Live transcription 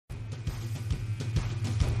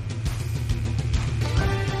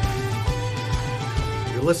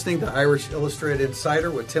You're listening to Irish Illustrated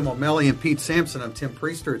Insider with Tim O'Malley and Pete Sampson. I'm Tim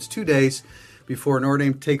Priester. It's 2 days before Notre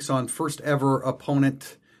Dame takes on first ever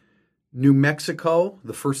opponent New Mexico,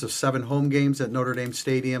 the first of 7 home games at Notre Dame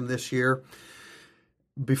Stadium this year.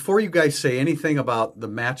 Before you guys say anything about the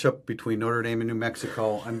matchup between Notre Dame and New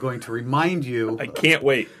Mexico, I'm going to remind you. I can't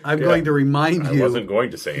wait. I'm going to remind you. I wasn't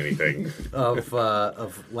going to say anything. of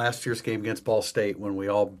last year's game against Ball State, when we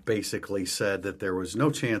all basically said that there was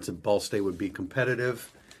no chance that Ball State would be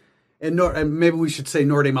competitive. And maybe we should say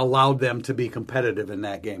Notre Dame allowed them to be competitive in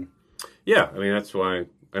that game. Yeah, I mean, that's why.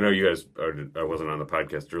 I know you guys, I wasn't on the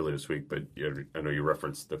podcast earlier this week, but I know you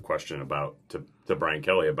referenced the question to Brian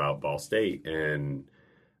Kelly about Ball State. And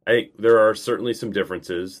I think there are certainly some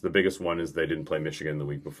differences. The biggest one is they didn't play Michigan the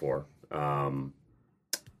week before. And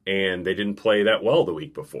they didn't play that well the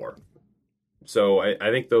week before. So I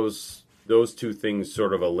think those two things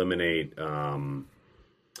sort of eliminate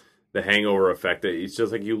the hangover effect. It's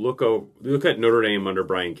just like you look at Notre Dame under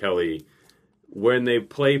Brian Kelly, when they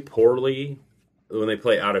play poorly, when they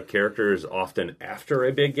play out of character, is often after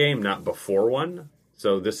a big game, not before one.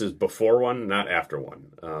 So this is before one, not after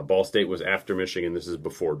one. Ball State was after Michigan. This is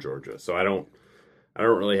before Georgia. So I don't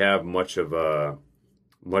really have much of a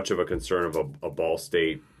concern of a Ball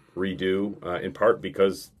State redo. In part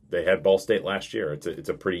because they had Ball State last year. It's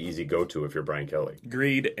a pretty easy go-to if you're Brian Kelly.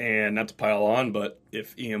 Agreed, and not to pile on, but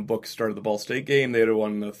if Ian Book started the Ball State game, they would have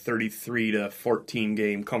won the 33-14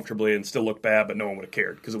 game comfortably and still look bad, but no one would have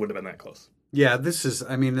cared because it would have been that close. Yeah,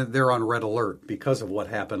 they're on red alert because of what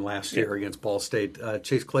happened last year against Ball State.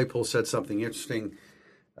 Chase Claypool said something interesting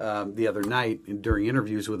the other night during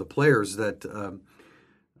interviews with the players that,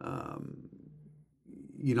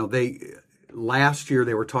 last year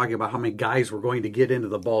they were talking about how many guys were going to get into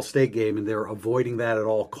the Ball State game, and they're avoiding that at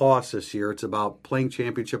all costs this year. It's about playing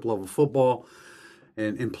championship-level football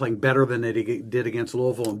and playing better than they did against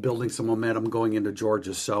Louisville and building some momentum going into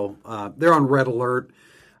Georgia. So they're on red alert.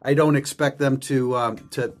 I don't expect them to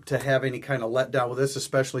have any kind of letdown with this,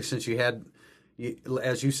 especially since you had,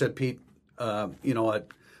 as you said, Pete, a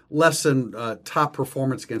less than top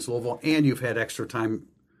performance against Louisville, and you've had extra time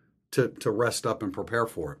to rest up and prepare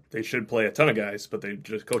for it. They should play a ton of guys, but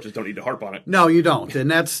coaches don't need to harp on it. No, you don't, and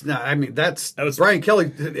that's Brian Kelly.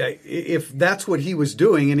 If that's what he was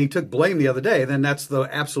doing, and he took blame the other day, then that's the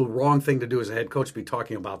absolute wrong thing to do as a head coach. Be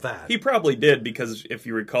talking about that. He probably did, because if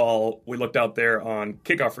you recall, we looked out there on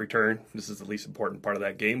kickoff return. This is the least important part of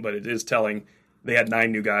that game, but it is telling they had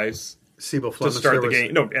 9 new guys to start the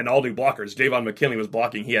game. No, and all new blockers. Javon McKinley was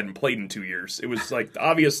blocking. He hadn't played in 2 years. It was like,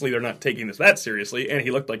 obviously they're not taking this that seriously, and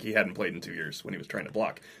he looked like he hadn't played in 2 years when he was trying to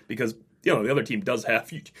block. Because, the other team does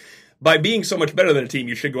have... By being so much better than a team,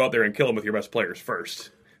 you should go out there and kill them with your best players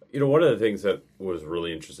first. One of the things that was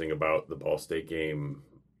really interesting about the Ball State game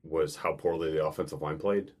was how poorly the offensive line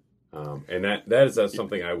played. And that is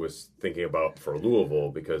something I was thinking about for Louisville,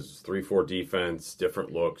 because 3-4 defense,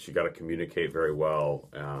 different looks, you got to communicate very well,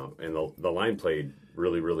 and the line played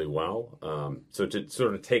really, really well. So to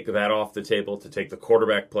sort of take that off the table, to take the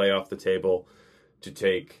quarterback play off the table, to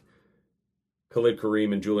take Khalid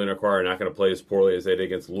Kareem and Julian Okwara are not going to play as poorly as they did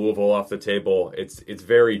against Louisville off the table. It's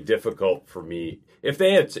very difficult for me. If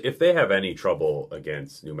they have any trouble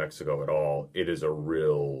against New Mexico at all, it is a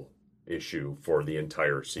real issue for the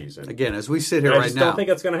entire season. Again, as we sit here right now, I just don't think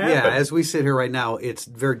it's going to happen. Yeah, as we sit here right now, it's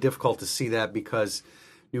very difficult to see that, because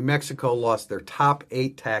New Mexico lost their top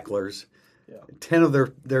 8 tacklers, 10 of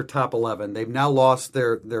their top 11. They've now lost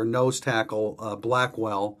their nose tackle,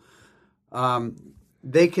 Blackwell.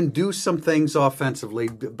 They can do some things offensively.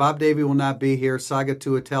 Bob Davie will not be here. Saga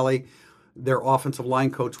Tuateli, their offensive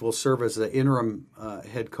line coach, will serve as the interim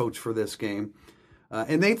head coach for this game.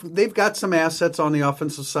 And they've got some assets on the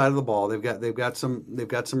offensive side of the ball. They've got some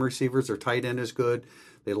receivers. Their tight end is good.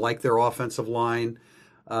 They like their offensive line.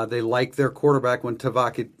 They like their quarterback when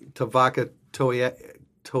Tavaka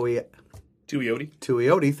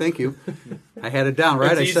Tuioti, thank you. I had it down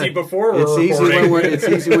right. It's easy before we're recording. It's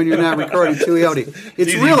easy when you're not recording. Tuioti.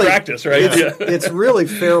 It's really practice, right? It's really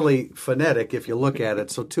fairly phonetic if you look at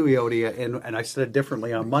it. So Tuioti, and I said it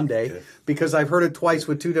differently on Monday because I've heard it twice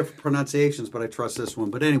with 2 different pronunciations, but I trust this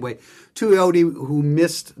one. But anyway, Tuioti, who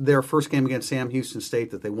missed their first game against Sam Houston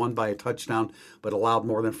State that they won by a touchdown, but allowed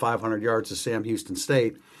more than 500 yards to Sam Houston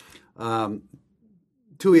State.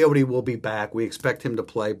 Tuioti will be back. We expect him to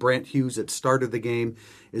play. Brant Hughes, that started the game,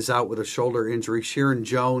 is out with a shoulder injury. Sharon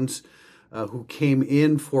Jones, who came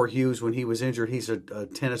in for Hughes when he was injured, he's a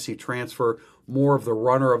Tennessee transfer, more of the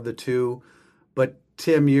runner of the two. But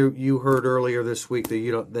Tim, you heard earlier this week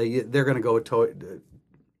that they're going to go with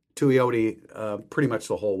Tuioti pretty much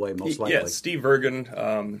the whole way, most likely. Yeah, Steve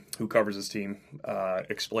Vergen, who covers his team,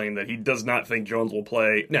 explained that he does not think Jones will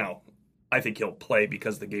play. Now, I think he'll play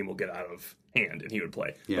because the game will get out of hand, and he would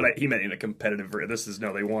play. Yeah. But he meant in a competitive.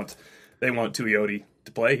 They want Tuioti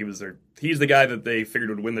to play. He's the guy that they figured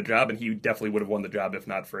would win the job, and he definitely would have won the job if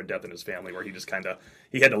not for a death in his family, where he just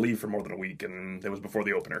he had to leave for more than a week, and it was before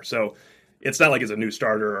the opener. So it's not like he's a new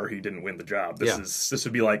starter or he didn't win the job. This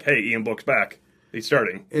would be like, hey, Ian Book's back. He's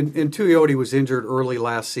starting. And Tuioti was injured early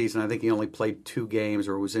last season. I think he only played 2 games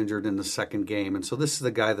or was injured in the second game. And so this is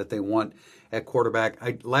the guy that they want at quarterback.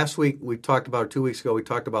 Last week, we talked about 2 weeks ago, we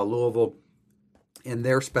talked about Louisville and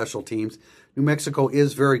their special teams. New Mexico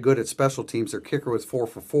is very good at special teams. Their kicker was 4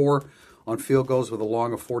 for 4 on field goals with a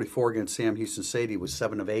long of 44 against Sam Houston State. He was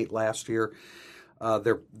 7 of 8 last year.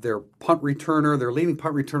 Their punt returner, their leading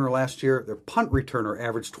punt returner last year, their punt returner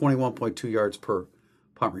averaged 21.2 yards per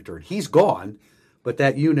punt return. He's gone. But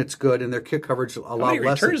that unit's good, and their kick coverage a lot less. How many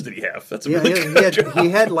returns did he have? That's a really good job. He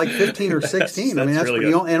had like 15 or 16. That's really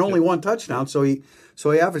good. And only 1 touchdown. So he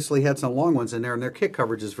obviously had some long ones in there, and their kick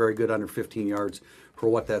coverage is very good under 15 yards for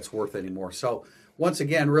what that's worth anymore. So once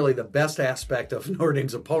again, really the best aspect of Notre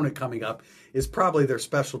Dame's opponent coming up is probably their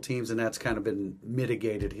special teams, and that's kind of been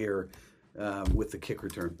mitigated here with the kick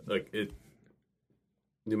return.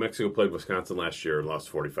 New Mexico played Wisconsin last year and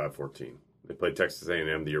lost 45-14. They played Texas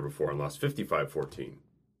A&M the year before and lost 55-14.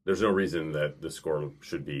 There's no reason that the score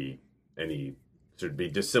should be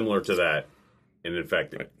dissimilar to that, and in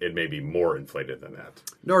fact, it may be more inflated than that.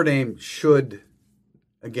 Notre Dame should,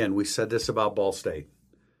 again, we said this about Ball State.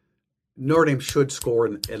 Notre Dame should score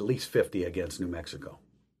at least 50 against New Mexico.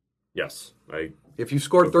 Yes, if you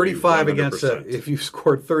scored 35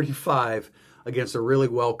 against a really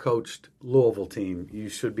well-coached Louisville team, you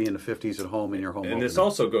should be in the 50s at home in your home. And this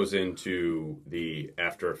also goes into the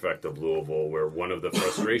after effect of Louisville, where one of the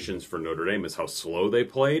frustrations for Notre Dame is how slow they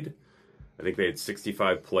played. I think they had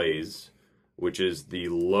 65 plays, which is the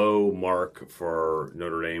low mark for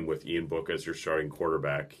Notre Dame with Ian Book as your starting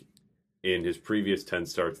quarterback. In his previous 10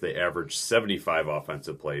 starts, they averaged 75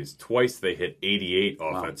 offensive plays. Twice they hit 88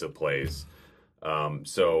 offensive plays.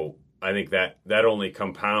 So I think that only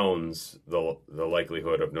compounds the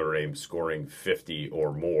likelihood of Notre Dame scoring 50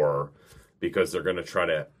 or more, because they're going to try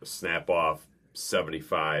to snap off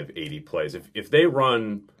 75, 80 plays. If they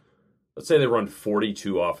run, let's say they run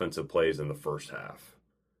 42 offensive plays in the first half,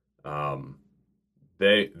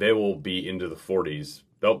 they will be into the 40s.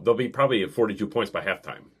 They'll be probably at 42 points by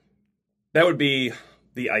halftime. That would be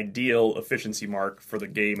the ideal efficiency mark for the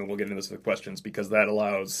game, and we'll get into this in the questions, because that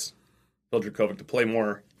allows Phil Dracovic to play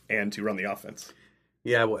more and to run the offense.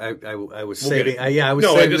 Yeah, I was saving. I was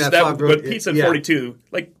saving that. But Pete said 42.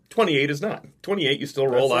 Like 28 is not 28. You still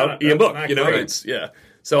roll out Ian Book.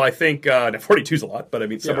 So I think 42 is a lot, but I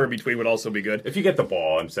mean somewhere in between would also be good if you get the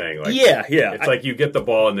ball. I'm saying It's like you get the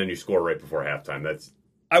ball and then you score right before halftime.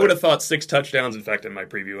 I would have thought 6 touchdowns. In fact, in my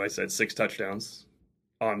preview, I said 6 touchdowns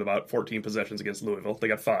on about 14 possessions against Louisville. They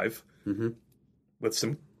got 5 with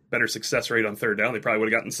some better success rate on third down. They probably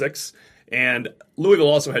would have gotten 6. And Louisville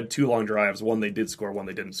also had 2 long drives. One they did score, one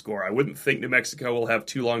they didn't score. I wouldn't think New Mexico will have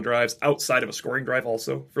 2 long drives outside of a scoring drive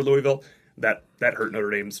also for Louisville. That hurt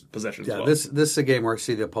Notre Dame's possessions as well. This is a game where I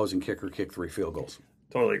see the opposing kicker kick 3 field goals.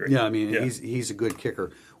 Totally agree. Yeah, I mean, he's a good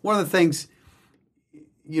kicker. One of the things,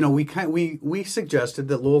 we suggested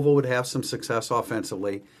that Louisville would have some success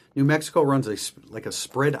offensively. New Mexico runs a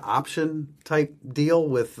spread option type deal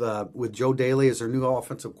with Joe Daly as their new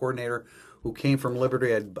offensive coordinator, who came from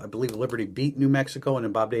Liberty. I believe Liberty beat New Mexico, and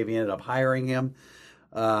then Bob Davie ended up hiring him.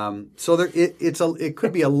 So it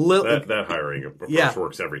could be a little that hiring approach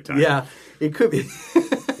works every time. Yeah, it could be.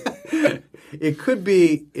 It could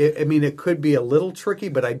be. It could be a little tricky,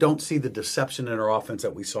 but I don't see the deception in our offense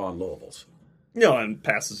that we saw in Louisville's. No, and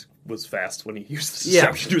passes was fast when he used the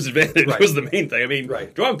deception to his advantage. Right. Was the main thing. I mean,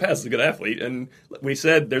 Drawing Pass is a good athlete, and we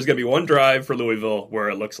said there's going to be one drive for Louisville where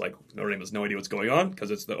it looks like Notre Dame has no idea what's going on because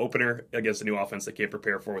it's the opener against a new offense they can't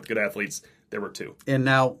prepare for with good athletes. There were 2. And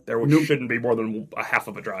now there shouldn't be more than a half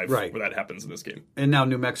of a drive where that happens in this game. And now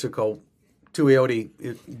New Mexico, Tuioti,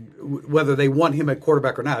 whether they want him at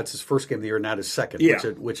quarterback or not, it's his first game of the year, not his second,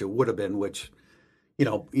 which it would have been,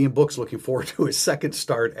 Ian Book's looking forward to his second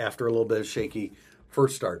start after a little bit of shaky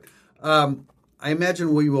first start. I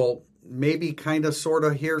imagine we will maybe kind of sort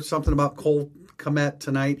of hear something about Cole Kmet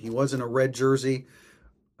tonight. He was in a red jersey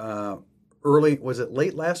early. Was it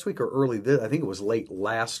late last week or early? I think it was late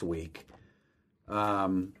last week.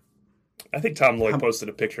 I think Tom Lloyd posted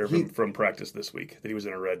a picture of him from practice this week that he was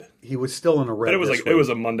in a red. He was still in a red. But it was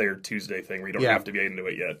a Monday or Tuesday thing where you don't have to get into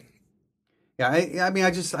it yet. Yeah, I mean,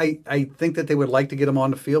 I think that they would like to get him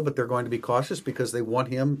on the field, but they're going to be cautious because they want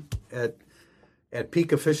him at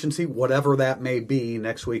peak efficiency, whatever that may be,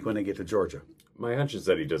 next week when they get to Georgia. My hunch is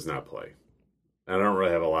that he does not play. I don't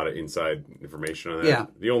really have a lot of inside information on that. Yeah.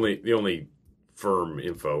 The only firm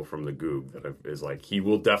info from the Goog that is like he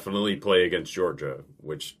will definitely play against Georgia,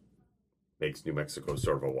 which makes New Mexico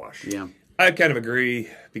sort of a wash. Yeah. I kind of agree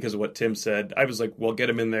because of what Tim said. I was like, well, get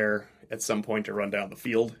him in there at some point to run down the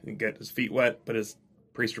field and get his feet wet. But as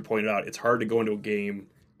Priester pointed out, it's hard to go into a game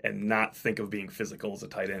and not think of being physical as a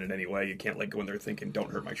tight end in any way. You can't like go in there thinking,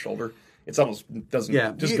 don't hurt my shoulder. It's almost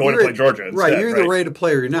doesn't just go in and play Georgia instead. Right, you're either ready to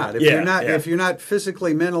play or you're not. If you're not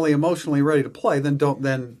physically, mentally, emotionally ready to play, then don't.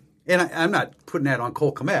 And I'm not putting that on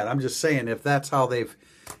Cole Kmet. I'm just saying if that's how they've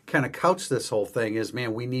kind of couched this whole thing is,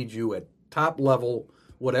 man, we need you at top level,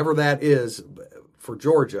 whatever that is for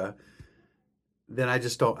Georgia. Then I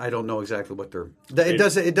don't know exactly what they're.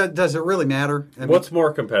 Does it really matter? I mean, what's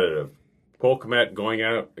more competitive? Cole Kmet going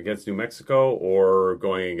out against New Mexico or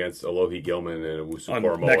going against Alohi Gilman and Owusu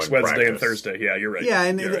Koromo next Wednesday practice? And Thursday. Yeah, you're right. Yeah,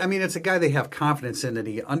 and right. I mean, it's a guy they have confidence in that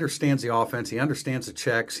he understands the offense. He understands the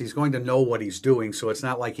checks. He's going to know what he's doing, so it's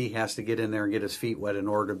not like he has to get in there and get his feet wet in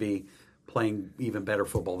order to be playing even better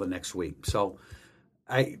football the next week. So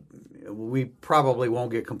we probably won't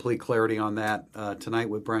get complete clarity on that tonight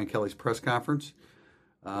with Brian Kelly's press conference,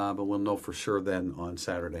 but we'll know for sure then on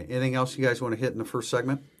Saturday. Anything else you guys want to hit in the first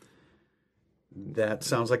segment? That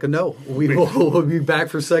sounds like a no. We'll be back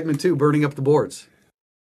for segment 2, burning up the boards.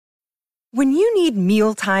 When you need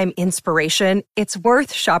mealtime inspiration, it's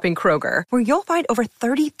worth shopping Kroger, where you'll find over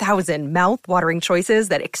 30,000 mouth-watering choices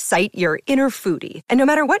that excite your inner foodie. And no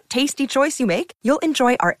matter what tasty choice you make, you'll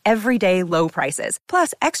enjoy our everyday low prices,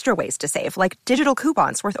 plus extra ways to save, like digital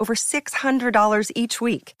coupons worth over $600 each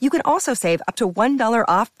week. You can also save up to $1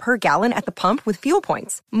 off per gallon at the pump with fuel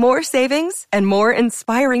points. More savings and more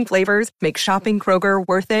inspiring flavors make shopping Kroger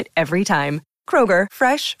worth it every time. Kroger,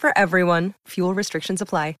 fresh for everyone. Fuel restrictions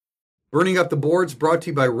apply. Burning Up the Boards brought to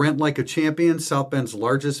you by Rent Like a Champion, South Bend's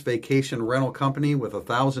largest vacation rental company with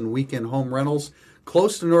 1,000 weekend home rentals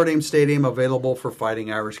close to Notre Dame Stadium, available for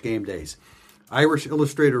Fighting Irish game days. Irish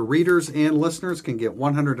Illustrator readers and listeners can get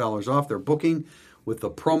 $100 off their booking with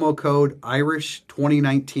the promo code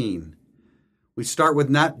IRISH2019. We start with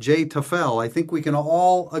Not Jay Tafel. I think we can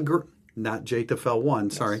all agree. Not Jay Tafel 1,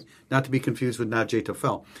 sorry. Yes. Not to be confused with Not Jay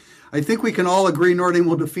Tafel. I think we can all agree Notre Dame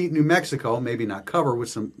will defeat New Mexico, maybe not cover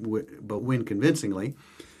but win convincingly.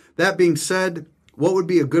 That being said, what would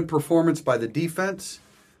be a good performance by the defense?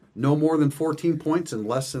 No more than 14 points and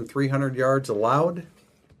less than 300 yards allowed?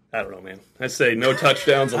 I don't know, man. I'd say no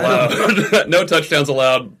touchdowns allowed. No touchdowns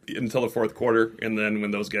allowed until the fourth quarter, and then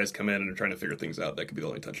when those guys come in and are trying to figure things out, that could be the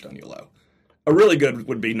only touchdown you allow. A really good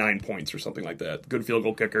would be 9 points or something like that. Good field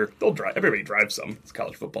goal kicker. They'll drive. Everybody drives some. It's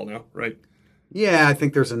college football now, right? Yeah, I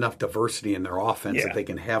think there's enough diversity in their offense that they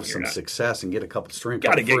can have some success and get a couple string.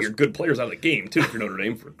 Got to get your good players out of the game too if you're Notre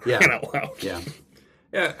Dame, for crying out loud. Yeah.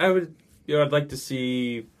 I would. I'd like to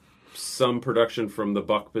see some production from the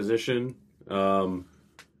buck position. I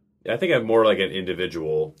think I have more like an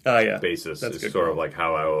individual basis. That's is sort of like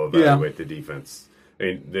how I will evaluate the defense. I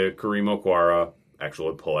mean, the Kareem Okwara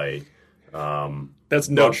actual play. That's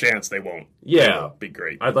no chance they won't. Yeah. Be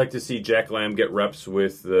great. I'd like to see Jack Lamb get reps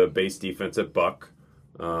with the base defense at Buck.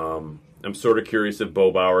 I'm sort of curious if Bo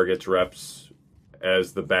Bauer gets reps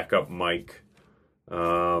as the backup Mike.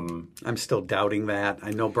 I'm still doubting that.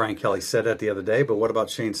 I know Brian Kelly said that the other day, but what about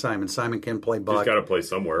Shane Simon? Simon can play Buck. He's got to play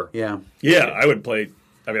somewhere. Yeah. Yeah, I would play.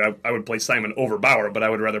 I mean, I would play Simon over Bauer, but I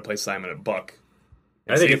would rather play Simon at Buck.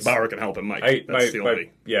 I think if Bauer can help him, Mike. That's the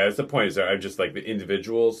only. It's the point. Is I just like the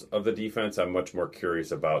individuals of the defense. I'm much more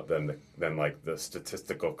curious about than like the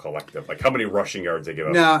statistical collective. Like how many rushing yards they give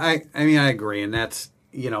up. No, I mean I agree, and that's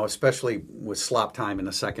especially with slop time in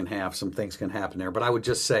the second half, some things can happen there. But I would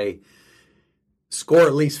just say, score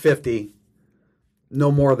at least 50,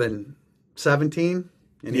 no more than 17.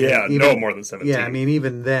 And no more than 17. Yeah, I mean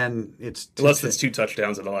even then it's unless it's 2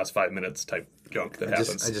 touchdowns in the last 5 minutes type junk that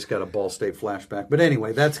happens. I just got a Ball State flashback. But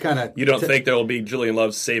anyway, that's kind of... You don't think there will be Julian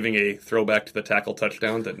Love saving a throwback to the tackle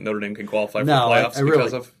touchdown that Notre Dame can qualify for the playoffs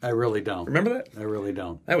because of? I really don't. Remember that? I really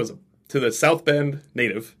don't. That was to the South Bend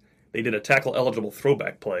native. They did a tackle-eligible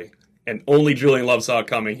throwback play, and only Julian Love saw it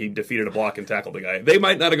coming. He defeated a block and tackled the guy. They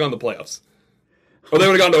might not have gone to the playoffs. Or they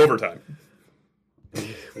would have gone to overtime.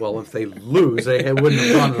 Well, if they lose, they wouldn't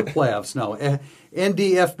have gone to the playoffs. No.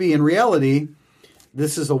 NDFB, in reality...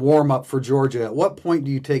 This is a warm-up for Georgia. At what point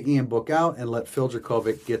do you take Ian Book out and let Phil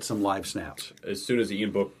Jurkovec get some live snaps? As soon as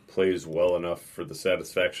Ian Book plays well enough for the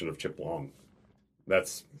satisfaction of Chip Long.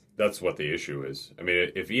 That's what the issue is. I mean,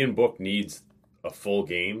 if Ian Book needs a full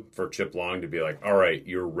game for Chip Long to be like, all right,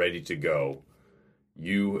 you're ready to go.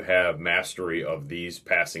 You have mastery of these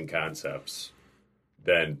passing concepts.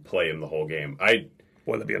 Then play him the whole game.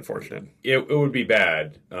 Boy, that'd be unfortunate. It would be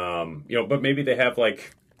bad. But maybe they have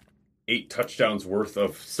like 8 touchdowns worth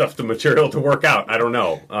of stuff to material to work out. I don't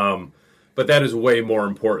know. But that is way more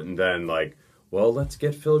important than like, well, let's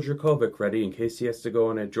get Phil Jurkovec ready in case he has to go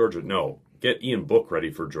in at Georgia. No, get Ian Book ready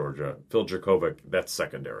for Georgia. Phil Jurkovec, that's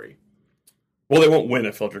secondary. Well, they won't win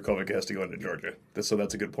if Phil Jurkovec has to go into Georgia. So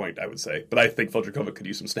that's a good point, I would say. But I think Phil Jurkovec could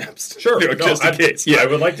use some snaps. Sure. Just in case. Yeah. I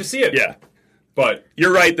would like to see it. Yeah. But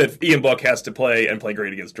you're right that Ian Book has to play and play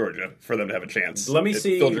great against Georgia for them to have a chance. Let me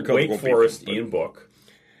see Wake Forest, Ian Book,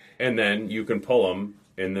 and then you can pull him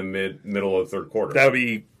in the middle of the third quarter.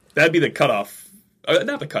 That'd be the cutoff.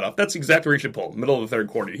 Not the cutoff. That's exactly where he should pull. Middle of the third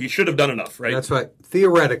quarter. He should have done enough, right? That's right.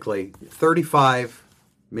 Theoretically, 35,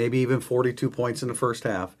 maybe even 42 points in the first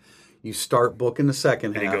half. You start Book in the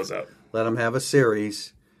second half. And he goes out. Let him have a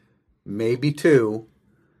series, maybe 2,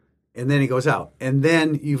 and then he goes out. And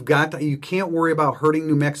then you can't worry about hurting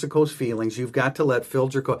New Mexico's feelings. You've got to let Phil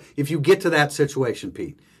Jurkovec, if you get to that situation,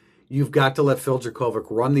 Pete, you've got to let Phil Jurkovec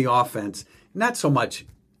run the offense. Not so much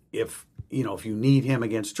if you need him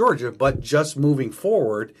against Georgia, but just moving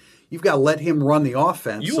forward, you've got to let him run the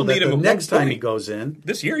offense so that the next time he goes in.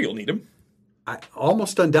 This year you'll need him.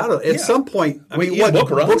 Almost undoubtedly. At some point,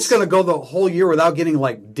 Book's going to go the whole year without getting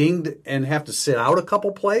like dinged and have to sit out a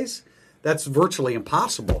couple plays? That's virtually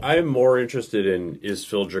impossible. I am more interested in, is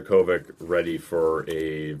Phil Jurkovec ready for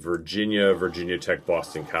a Virginia Tech,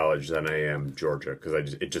 Boston College than I am Georgia,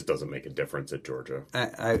 because it just doesn't make a difference at Georgia.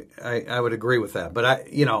 I would agree with that. But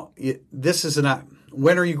this is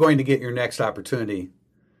when are you going to get your next opportunity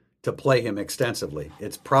to play him extensively?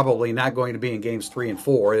 It's probably not going to be in games 3 and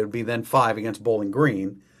 4. It would be then 5 against Bowling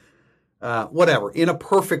Green. Whatever. In a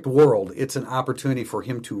perfect world, it's an opportunity for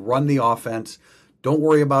him to run the offense. Don't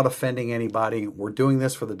worry about offending anybody. We're doing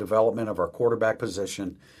this for the development of our quarterback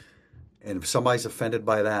position. And if somebody's offended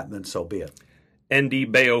by that, then so be it.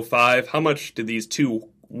 ND Bayo 5, how much did these 2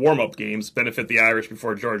 warm-up games benefit the Irish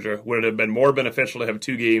before Georgia? Would it have been more beneficial to have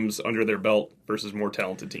 2 games under their belt versus more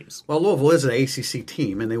talented teams? Well, Louisville is an ACC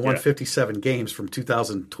team, and they won 57 games from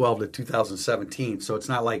 2012 to 2017. So it's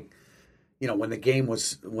not like, when the game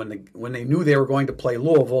was when they knew they were going to play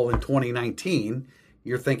Louisville in 2019.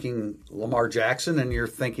 You're thinking Lamar Jackson, and you're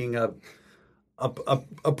thinking a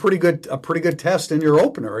pretty good test in your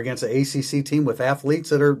opener against an ACC team with athletes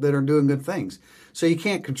that are doing good things. So you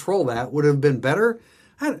can't control that. Would it have been better?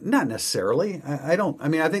 Not necessarily. I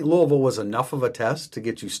think Louisville was enough of a test to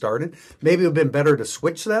get you started. Maybe it would have been better to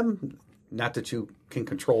switch them. Not that you can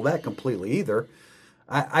control that completely either.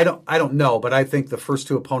 I don't know, but I think the first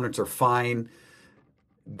 2 opponents are fine.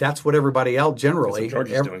 That's what everybody else generally. That's what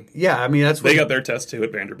Georgia's doing. Yeah, that's what they got their test too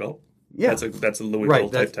at Vanderbilt. Yeah, that's a Louisville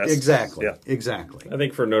type test. Exactly. Yeah. Exactly. I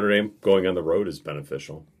think for Notre Dame, going on the road is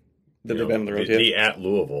beneficial. They've been on the road. The at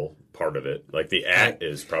Louisville part of it, like the at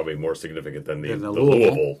is probably more significant than the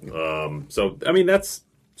Louisville. So that's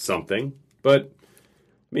something, but.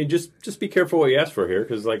 Just be careful what you ask for here,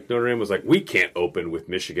 because Notre Dame was like, we can't open with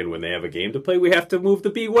Michigan when they have a game to play. We have to move the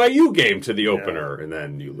BYU game to the opener, and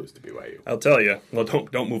then you lose to BYU. I'll tell you. Well,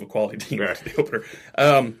 don't move a quality team to the opener.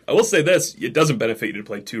 I will say this: it doesn't benefit you to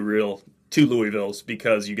play 2 Louisvilles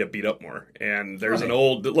because you get beat up more. And there's an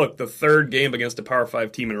old look. The 3rd game against a Power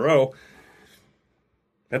 5 team in a row.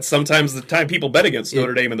 That's sometimes the time people bet against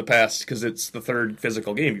Notre Dame in the past because it's the 3rd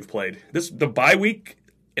physical game you've played. The bye week.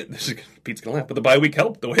 Pete's gonna laugh, but the bye week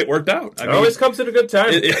helped the way it worked out. It always comes at a good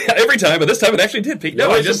time. Every time, but this time it actually did, Pete. No,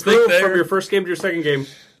 I just think from your first game to your second game.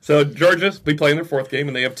 So Georgia's be playing their 4th game,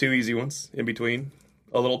 and they have 2 easy ones in between.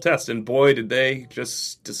 A little test, and boy, did they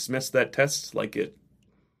just dismiss that test like it.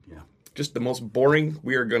 Yeah. Just the most boring.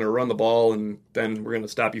 We are going to run the ball, and then we're going to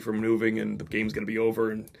stop you from moving, and the game's going to be over,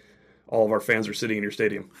 and all of our fans are sitting in your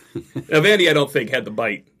stadium. Now, Vandy, I don't think had the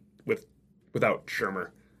bite without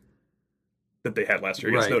Shermer that they had last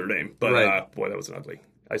year against Notre Dame. But boy, that was an ugly.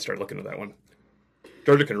 I started looking at that one.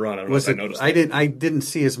 Georgia can run. I don't know if I noticed. I didn't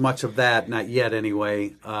see as much of that, not yet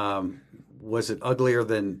anyway. Was it uglier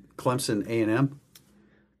than Clemson A&M?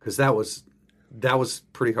 Because that was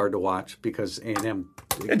pretty hard to watch because A&M.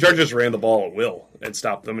 And Georgia just ran the ball at will and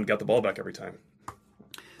stopped them and got the ball back every time.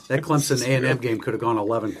 That Clemson A&M game could have gone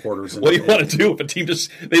 11 quarters. What do you want to do if a team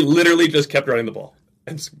they literally just kept running the ball?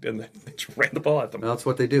 And they just ran the ball at them. Well, that's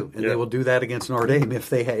what they do, and they will do that against Notre Dame if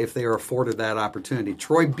they are afforded that opportunity.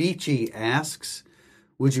 Troy Beachy asks,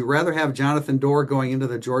 would you rather have Jonathan Doerer going into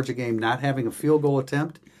the Georgia game not having a field goal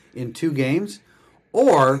attempt in 2 games,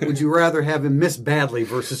 Or would you rather have him miss badly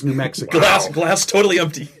versus New Mexico? Glass totally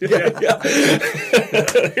empty.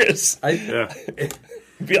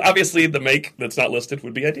 Obviously, the make that's not listed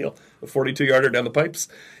would be ideal. A 42-yarder down the pipes.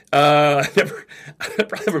 I'd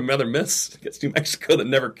probably rather miss against New Mexico than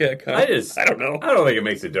never kick. Huh? I don't know. I don't think it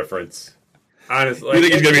makes a difference. Honestly, you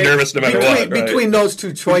think he's going to be nervous no matter what? Right? Between those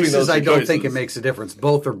two choices, I don't think it makes a difference.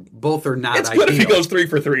 Both are not. It's good if he goes 3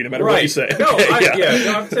 for 3, no matter what you say. No,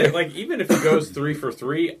 I'm saying like even if he goes 3 for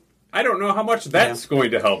 3, I don't know how much that's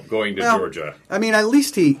going to help going to Georgia. I mean, at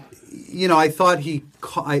least I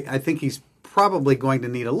think he's probably going to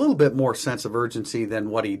need a little bit more sense of urgency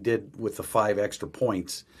than what he did with the 5 extra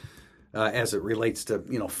points, as it relates to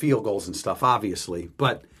field goals and stuff, obviously,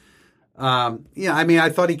 but. I mean, I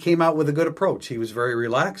thought he came out with a good approach. He was very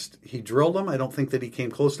relaxed. He drilled them. I don't think that he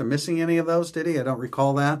came close to missing any of those, did he? I don't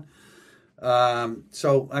recall that.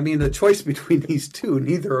 So, I mean, the choice between these two,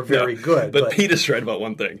 neither are very good. But Pete is right about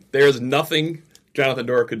one thing. There is nothing Jonathan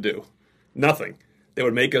Doerer could do. Nothing that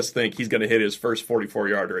would make us think he's going to hit his first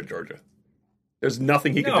 44-yarder at Georgia. There's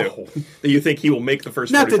nothing he can do that you think he will make the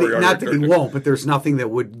first 44-yarder. Not that he won't, but there's nothing that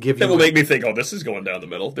would give you... That will make me think, this is going down the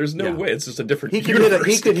middle. There's no way. It's just a different universe.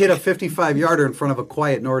 He could hit a 55-yarder in front of a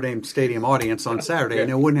quiet Notre Dame Stadium audience on Saturday, and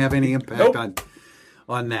it wouldn't have any impact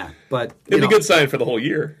on that. But it'd be a good sign for the whole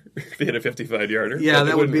year if he hit a 55-yarder. Yeah,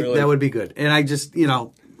 that would be good. And I just,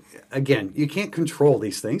 again, you can't control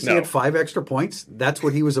these things. No. He had 5 extra points. That's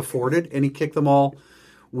what he was afforded, and he kicked them all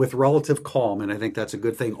with relative calm, and I think that's a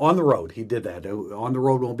good thing. On the road, he did that. On the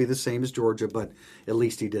road won't be the same as Georgia, but at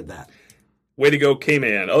least he did that. Way to go,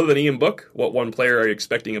 K-Man. Other than Ian Book, what one player are you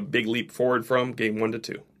expecting a big leap forward from game 1 to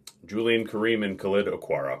 2? Julian Kareem and Khalid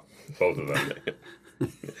Okwara, both of them.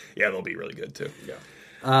 Yeah, they'll be really good, too.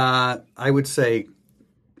 Yeah. I would say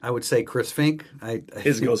Chris Fink.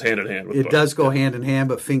 His goes hand in hand with Book. It does go hand in hand,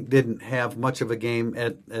 but Fink didn't have much of a game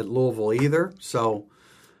at Louisville either, so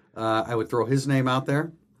I would throw his name out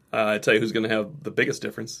there. I tell you who's going to have the biggest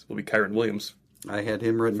difference will be Kyron Williams. I had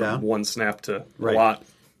him written down. One snap to a lot.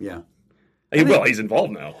 Yeah. He's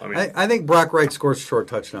involved now. I think Brock Wright scores a short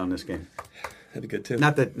touchdown this game. That'd be good too.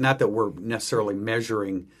 Not that we're necessarily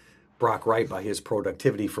measuring Brock Wright by his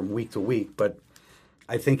productivity from week to week, but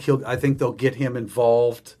I think they'll get him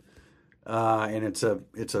involved, and it's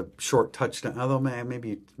a short touchdown. Although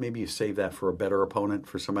maybe you save that for a better opponent,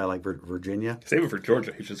 for somebody like Virginia. Save it for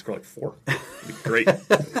Georgia. He should score like 4. That'd be great.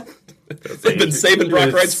 They've been saving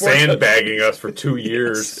Brock Wright's sandbagging us for 2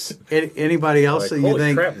 years. Anybody else that you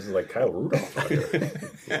think? Crap, this is like Kyle Rudolph out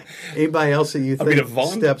here. Anybody else that you think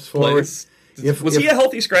steps forward? Was he a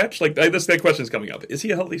healthy scratch? That question's coming up. Is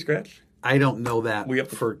he a healthy scratch? I don't know that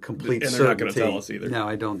for complete certainty. And they're not going to tell us either. No,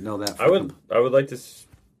 I don't know that. I would like to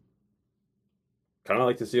kind of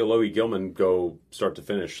like to see Alohi Gilman go start to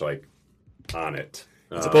finish on it.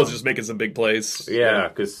 As opposed to just making some big plays. Yeah,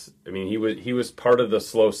 because he was part of the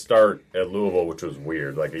slow start at Louisville, which was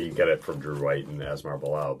weird. You get it from Drew White and Asmar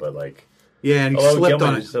Bilal, but and he slipped Gilman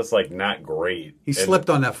on it. Is just not great. He slipped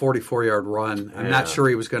on that 44-yard run. I'm not sure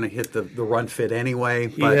he was going to hit the run fit anyway.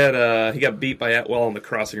 He got beat by Atwell on the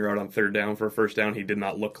crossing route on 3rd down for a first down. He did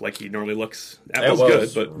not look like he normally looks. Atwell's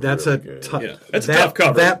good, but that's really that's a tough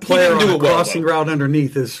cover. That player on the crossing route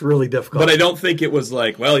underneath is really difficult. But I don't think it was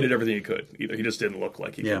he did everything he could either. He just didn't look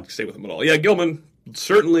like he could stay with him at all. Yeah, Gilman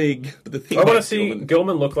certainly. But the thing I want to see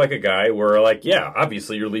Gilman look like a guy where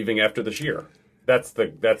obviously you're leaving after this year. That's the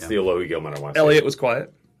Alohi Gilman I want to see. Elliott was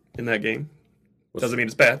quiet in that game. Doesn't mean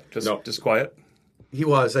it's bad. Just quiet. He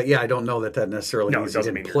was. I don't know that necessarily means he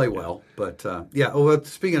didn't play well. But,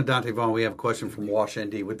 speaking of Dante Vaughn, we have a question from Wash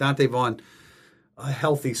ND. With Dante Vaughn a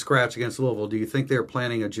healthy scratch against Louisville, do you think they're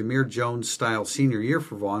planning a Jameer Jones-style senior year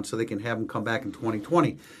for Vaughn so they can have him come back in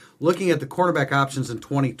 2020? Looking at the cornerback options in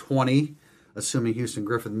 2020, assuming Houston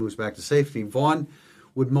Griffith moves back to safety, Vaughn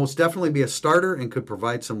would most definitely be a starter and could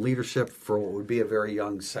provide some leadership for what would be a very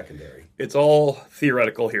young secondary. It's all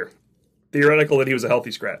theoretical here. Theoretical that he was a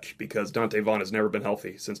healthy scratch because Dante Vaughn has never been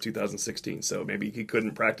healthy since 2016, so maybe he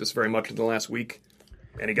couldn't practice very much in the last week,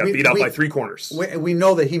 and he got beat out by 3 corners. We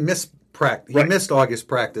know that he missed practice. He missed August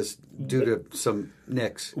practice due to some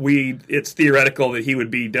nicks. It's theoretical that he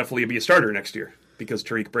would definitely be a starter next year because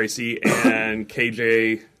Tariq Bracy and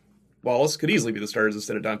KJ Wallace could easily be the starters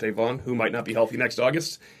instead of Dante Vaughn, who might not be healthy next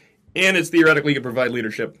August. And it's theoretically could provide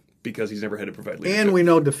leadership because he's never had to provide leadership. And we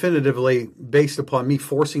know definitively, based upon me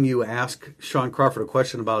forcing you to ask Sean Crawford a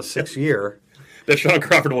question about a 6th year, that Sean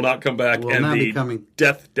Crawford will not come back. And the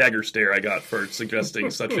death dagger stare I got for suggesting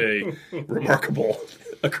such a remarkable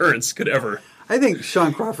occurrence could ever. I think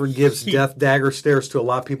Sean Crawford gives death dagger stares to a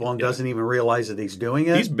lot of people and doesn't even realize that he's doing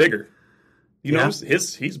it. He's bigger. You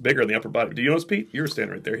notice he's bigger in the upper body. Do you notice, Pete? You were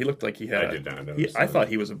standing right there. He looked like he had. I did not notice. I thought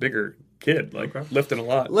he was a bigger kid, lifting a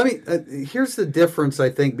lot. Here's the difference, I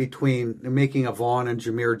think, between making a Vaughn and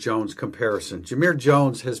Jameer Jones comparison. Jameer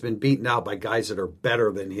Jones has been beaten out by guys that are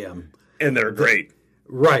better than him, and they're great.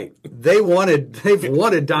 Right. They've wanted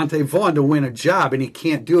Donte Vaughn to win a job, and he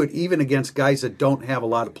can't do it even against guys that don't have a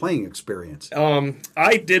lot of playing experience.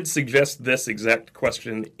 I did suggest this exact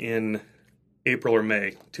question in April or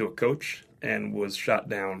May to a coach and was shot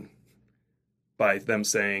down by them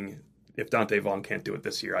saying, if Donte Vaughn can't do it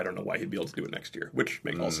this year, I don't know why he'd be able to do it next year, which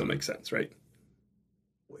also makes sense, right?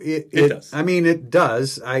 It does. I mean, it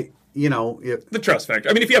does. The trust factor.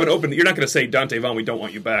 I mean, if you have an open, you're not going to say, Donte Vaughn, we don't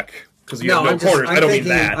want you back. Because you have no corners. I don't mean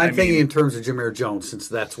that. I'm thinking in terms of Jameer Jones, since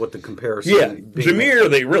that's what the comparison. Yeah, Jameer,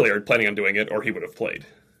 they really are planning on doing it, or he would have played.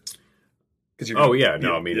 It's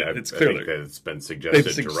clearly that it's been suggested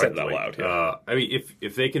directly. Said that loud, yeah. I mean,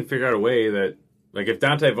 if they can figure out a way that, like, if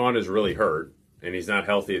Donte Vaughn is really hurt and he's not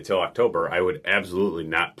healthy until October, I would absolutely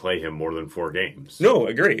not play him more than 4 games. No,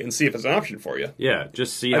 agree, and see if it's an option for you. Yeah,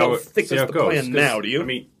 just see how it goes. I don't think that's the plan now. Do you? I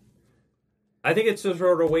mean, I think it's just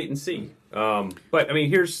sort of wait and see. But I mean,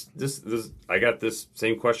 here's this. I got this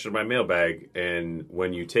same question in my mailbag, and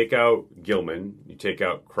when you take out Gilman, you take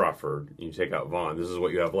out Crawford, you take out Vaughn, this is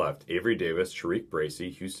what you have left: Avery Davis, Sharik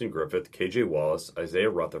Bracey, Houston Griffith, KJ Wallace, Isaiah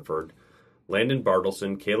Rutherford, Landon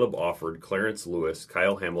Bartleson, Caleb Offord, Clarence Lewis,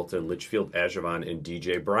 Kyle Hamilton, Litchfield Ajavon, and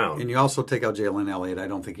DJ Brown. And you also take out Jalen Elliott. I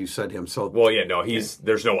don't think you said him. So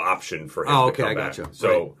there's no option for him. Oh, okay, to come I got back. you.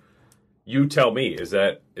 So right. You tell me, is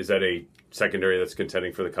that a secondary that's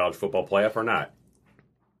contending for the college football playoff or not?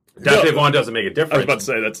 Donte Vaughn doesn't make a difference. I was about to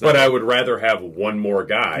say that's. But I would rather have one more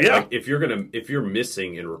guy. Yeah. Like if you're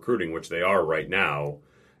missing in recruiting, which they are right now,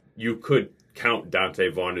 you could count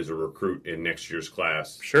Donte Vaughn as a recruit in next year's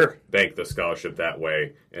class. Sure. Bank the scholarship that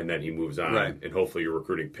way, and then he moves on, right. and hopefully your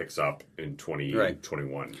recruiting picks up in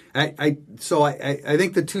 2021. I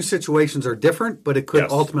think the two situations are different, but it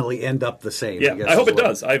could ultimately end up the same. Yeah, I hope it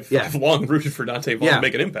does. I've long rooted for Donte Vaughn to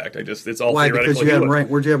make an impact. It's all theoretical. Because you have him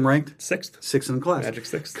ranked. Where'd you have him ranked? 6th. 6th in the class. Magic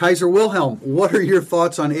 6th. Kaiser Wilhelm, what are your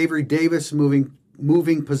thoughts on Avery Davis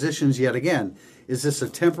moving positions yet again? Is this a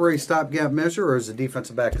temporary stopgap measure, or is the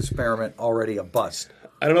defensive back experiment already a bust?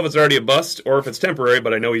 I don't know if it's already a bust or if it's temporary,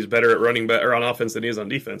 but I know he's better at running back or on offense than he is on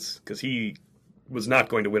defense because he was not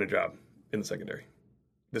going to win a job in the secondary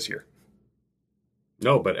this year.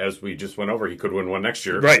 No, but as we just went over, he could win one next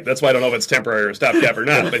year. Right. That's why I don't know if it's temporary or a stopgap or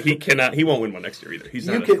not. But he won't win one next year either. He's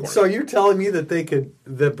not. So you're telling me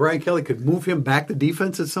that Brian Kelly could move him back to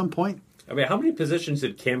defense at some point? I mean, how many positions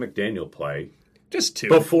did Cam McDaniel play? Just 2.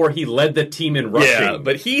 Before he led the team in rushing. Yeah,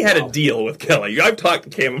 but he had a deal with Kelly. I've talked to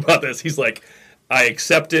Cam about this. He's like, I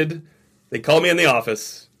accepted. They called me in the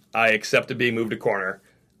office. I accepted being moved to corner.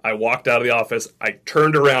 I walked out of the office. I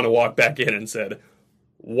turned around and walked back in and said,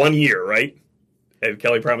 1 year, right? And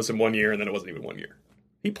Kelly promised him 1 year, and then it wasn't even 1 year.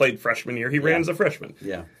 He played freshman year. He ran as a freshman.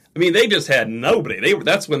 Yeah. I mean, they just had nobody.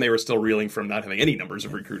 That's when they were still reeling from not having any numbers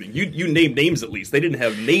of recruiting. You named names at least. They didn't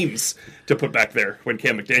have names to put back there when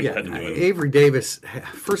Cam McDaniel had to do it. Avery Davis,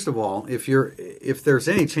 first of all, if there's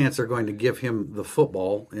any chance they're going to give him the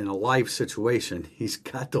football in a live situation, he's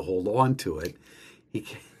got to hold on to it.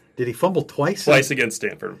 Did he fumble twice? Twice against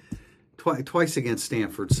Stanford. Twice against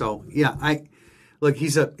Stanford. So yeah,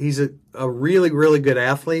 he's a really, really good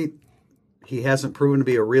athlete. He hasn't proven to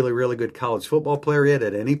be a really, really good college football player yet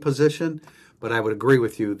at any position, but I would agree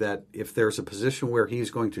with you that if there's a position where he's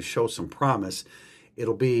going to show some promise,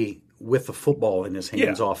 it'll be with the football in his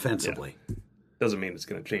hands offensively. Yeah. Doesn't mean it's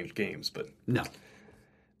going to change games, but no.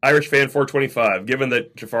 Irish Fan 425, given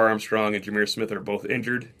that Jafar Armstrong and Jameer Smith are both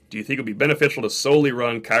injured, do you think it would be beneficial to solely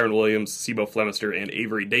run Kyron Williams, Sebo Flemister, and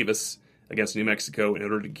Avery Davis against New Mexico in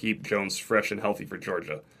order to keep Jones fresh and healthy for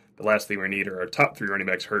Georgia? The last thing we need are our top 3 running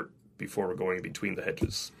backs hurt before we're going between the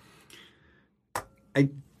hedges. I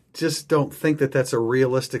just don't think that that's a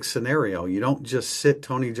realistic scenario. You don't just sit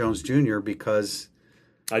Tony Jones Jr. because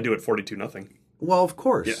I do it 42-0. Well, of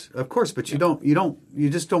course, but you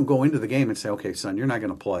just don't go into the game and say, okay, son, you're not going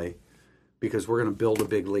to play because we're going to build a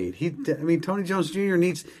big lead. Tony Jones Jr.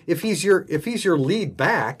 needs if he's your lead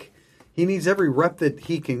back, he needs every rep that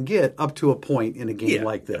he can get up to a point in a game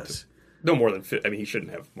like this. No more than he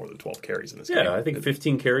shouldn't have more than 12 carries in this game. Yeah, I think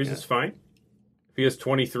 15 carries is fine. If he has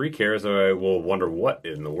 23 carries, I will wonder what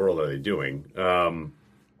in the world are they doing.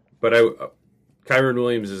 But Kyron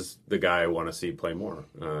Williams is the guy I want to see play more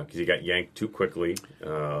because he got yanked too quickly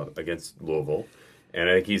against Louisville. And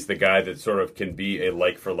I think he's the guy that sort of can be a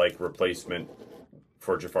like-for-like replacement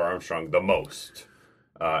for Jafar Armstrong the most.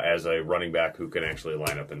 as a running back who can actually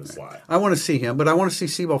line up in the slot. I want to see him, but I want to see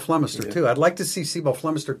Sebo Flemister too. I'd like to see Sebo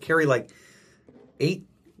Flemister carry like 8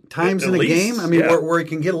 times in a game. I mean, where he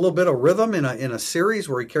can get a little bit of rhythm in a series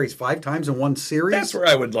where he carries 5 times in one series. That's where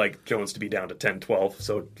I would like Jones to be down to 10, 12.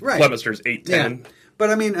 So Flemister's 8, 10. Yeah. But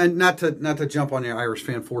I mean, and not to jump on the Irish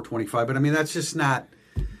fan 425, but I mean that's just not.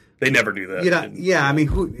 They never do that. I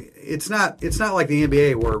mean, it's not like the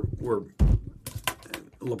NBA where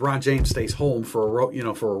LeBron James stays home for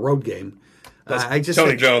a road game. I just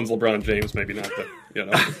Tony Jones, LeBron James, maybe not the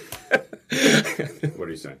What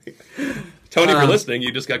are you saying? Tony, for listening,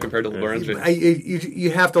 you just got compared to LeBron James.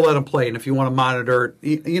 You have to let him play, and if you want to monitor,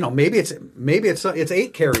 maybe it's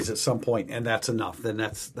 8 carries at some point, and that's enough. Then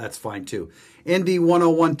that's fine too. ND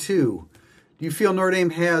 1012. Do you feel Notre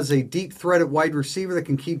Dame has a deep threat at wide receiver that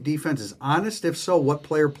can keep defenses honest? If so, what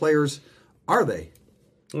players are they?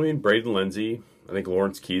 I mean, Braden Lenzy. I think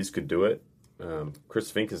Lawrence Keys could do it.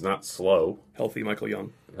 Chris Fink is not slow. Healthy Michael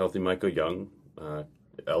Young.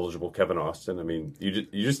 Eligible Kevin Austin. I mean, you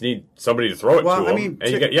just need somebody to throw it to him.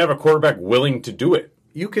 And you have a quarterback willing to do it.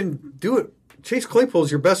 You can do it. Chase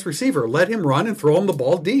Claypool's your best receiver. Let him run and throw him the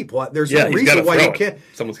ball deep. There's no reason why you can't.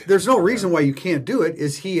 There's no reason why you can't do it.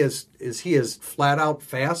 Is he as flat out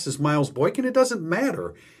fast as Miles Boykin? It doesn't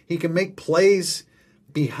matter. He can make plays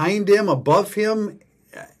behind him, above him.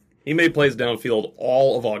 He made plays downfield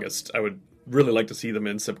all of August. I would really like to see them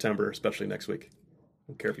in September, especially next week. I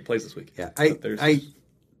don't care if he plays this week. Yeah,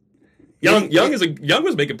 Young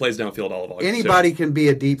was making plays downfield all of August. Anybody can be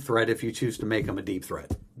a deep threat if you choose to make him a deep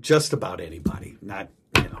threat. Just about anybody. Not.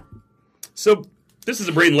 So this is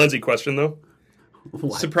a Braden Lenzy question, though.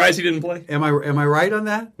 What? Surprised he didn't play? Am I right on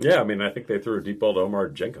that? Yeah, I mean, I think they threw a deep ball to Omar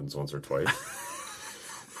Jenkins once or twice.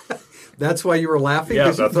 That's why you were laughing?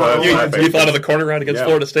 Yeah, that's why I was laughing. You thought of the corner round against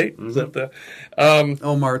Florida State? Mm-hmm. Is that the,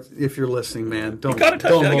 Omar, if you're listening, man, don't got a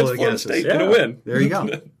touchdown against Florida State in a win. There you go.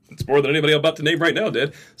 It's more than anybody I'm about to name right now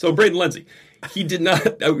did. So Braden Lenzy, he did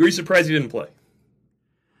not. Were you surprised he didn't play?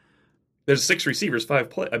 There's 6 receivers, 5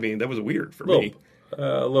 play. I mean, that was weird for me.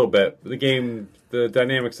 A little bit. The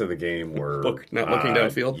dynamics of the game were not looking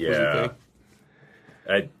downfield. Yeah.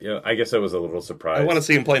 I guess I was a little surprised. I want to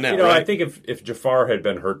see him play now. I think if Jafar had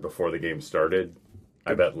been hurt before the game started,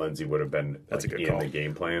 I bet Lenzy would have been in the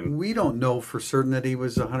game plan. We don't know for certain that he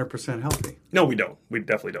was 100% healthy. No, we don't. We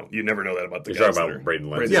definitely don't. You never know that about the guys. You're talking about Braden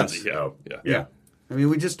Lenzy. Yes. Yeah. I mean,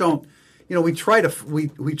 we just don't. We try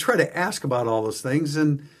to ask about all those things,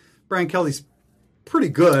 and Brian Kelly's pretty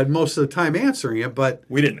good most of the time answering it, but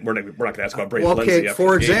we didn't. We're not going to ask about Braden Lenzy. Okay,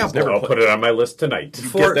 for example, I'll put it on my list tonight.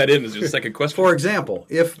 Get that in as your second question. For example,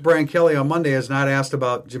 if Brian Kelly on Monday has not asked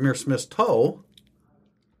about Jameer Smith's toe,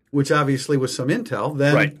 which obviously was some intel,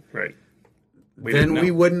 then right,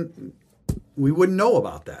 we wouldn't know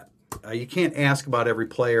about that. You can't ask about every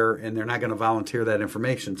player, and they're not going to volunteer that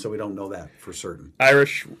information, so we don't know that for certain.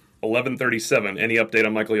 Irish 1137. Any update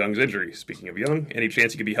on Michael Young's injury? Speaking of Young, any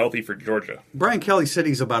chance he could be healthy for Georgia? Brian Kelly said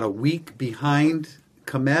he's about a week behind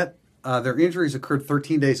Kmet. Their injuries occurred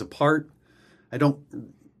 13 days apart. I don't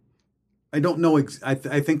know. I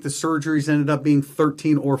think the surgeries ended up being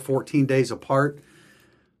 13 or 14 days apart.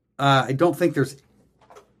 I don't think there's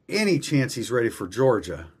any chance he's ready for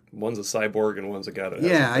Georgia. One's a cyborg and one's a guy that.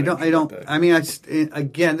 Yeah, I don't. I mean,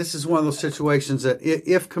 again, this is one of those situations that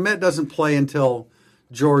if Kmet doesn't play until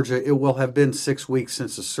Georgia, it will have been 6 weeks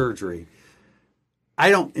since the surgery.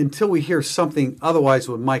 Until we hear something otherwise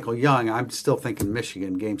with Michael Young, I'm still thinking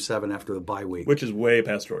Michigan, Game 7 after the bye week. Which is way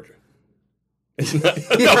past Georgia.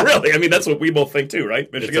 No, really. I mean, that's what we both think too,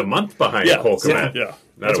 right? Michigan? It's a month behind Cole Kmet. Yeah.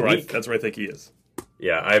 That's where I think he is.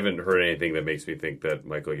 Yeah, I haven't heard anything that makes me think that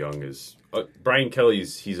Michael Young is... Brian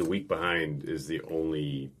Kelly's he's a week behind is the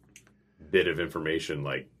only bit of information,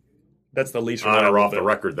 that's the least on or off the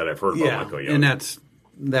record that I've heard about Michael Young. And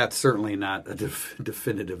that's certainly not a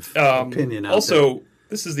definitive opinion out also, there.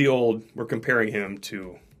 This is the old, we're comparing him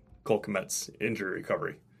to Cole Kmet's injury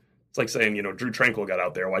recovery. It's like saying, Drew Tranquill got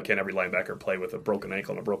out there. Why can't every linebacker play with a broken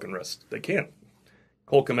ankle and a broken wrist? They can't.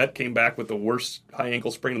 Cole Kmet came back with the worst high ankle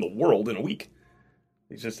sprain in the world in a week.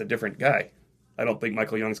 He's just a different guy. I don't think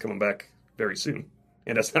Michael Young's coming back very soon.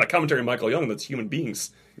 And that's not a commentary on Michael Young. That's human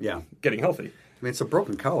beings getting healthy. I mean, it's a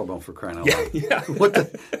broken collarbone for crying out loud. Yeah. What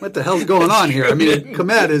the hell's going on here? I mean,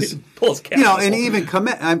 Kmet is, and even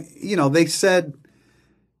Kmet, they said,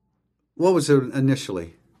 what was it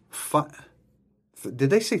initially? Did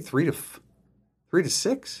they say 3 to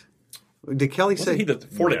 6? Did Kelly say he the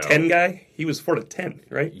 4 to 10 guy? He was 4 to 10,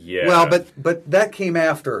 right? Yeah. Well, but that came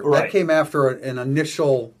after. Right. That came after an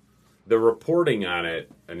initial the reporting on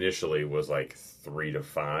it initially was like 3 to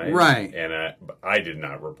 5. Right. And I did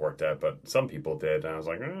not report that, but some people did. And I was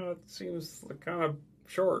like, it seems kind of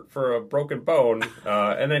short for a broken bone.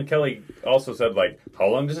 And then Kelly also said, like, how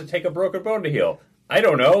long does it take a broken bone to heal? I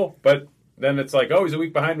don't know, but then it's like, he's a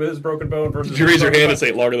week behind with his broken bone versus... Did you raise your hand and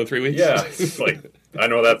say longer than 3 weeks? Yeah. It's like, I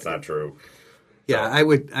know that's not true. Yeah, I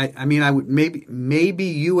would maybe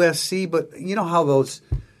USC, but you know how those...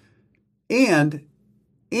 And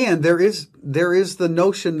there is the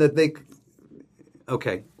notion that they...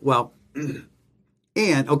 Okay, well...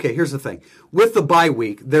 And, here's the thing. With the bye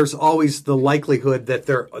week, there's always the likelihood that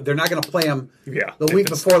they're not going to play them the week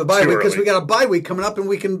before the bye week because we got a bye week coming up and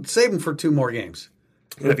we can save them for 2 more games.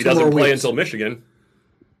 And if he doesn't play until Michigan,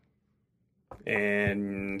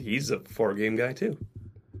 and he's a 4-game guy too.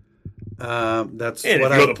 That's and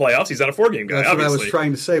what if you go to the playoffs, he's not a 4-game guy. That's obviously. what I was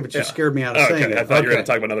trying to say, but you scared me out of saying it. I thought you were going to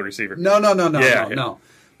talk about another receiver. No.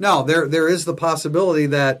 No, there is the possibility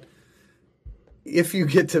that if you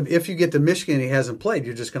get to Michigan and he hasn't played,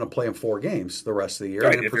 you're just going to play him 4 games the rest of the year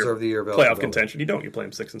and preserve the year of playoff contention. You play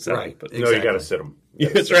him 6 and 7. Right, but exactly. No, you got to sit him. Yeah,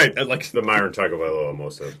 that's right. Like the Myron Tagovailoa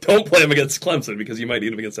most of. Don't play him against Clemson because you might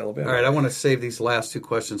need him against Alabama. All right, I want to save these last 2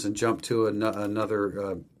 questions and jump to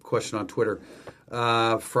another question on Twitter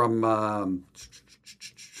from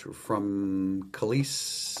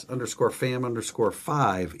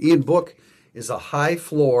Khalees_fam_5. Ian Book is a high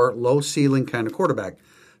floor, low ceiling kind of quarterback.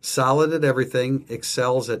 Solid at everything,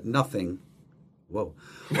 excels at nothing. Whoa!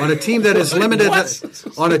 On a team that is limited, at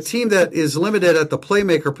the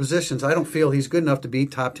playmaker positions, I don't feel he's good enough to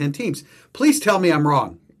beat top 10 teams. Please tell me I'm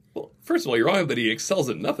wrong. Well, first of all, you're wrong that he excels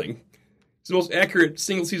at nothing. He's the most accurate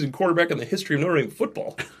single-season quarterback in the history of Notre Dame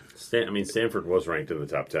football. Stanford was ranked in the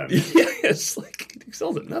top 10. Yeah, it's like he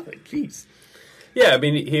excels at nothing. Jeez. Yeah, I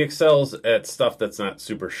mean, he excels at stuff that's not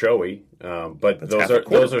super showy, but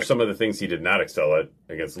those are some of the things he did not excel at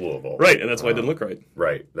against Louisville. Right, and that's why it didn't look right.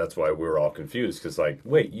 Right, that's why we were all confused, because, like,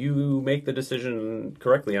 wait, you make the decision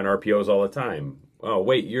correctly on RPOs all the time. Oh,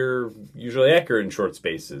 wait, you're usually accurate in short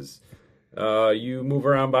spaces. You move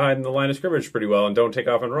around behind the line of scrimmage pretty well and don't take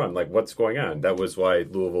off and run. Like, what's going on? That was why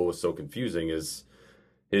Louisville was so confusing, is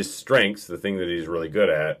his strengths, the thing that he's really good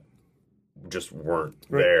at, just weren't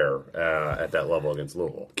there at that level against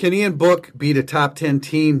Louisville. Can Ian Book beat a top 10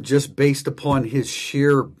 team just based upon his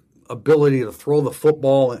sheer ability to throw the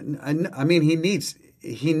football? I mean, he needs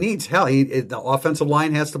help. The offensive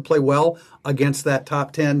line has to play well against that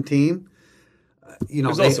top 10 team.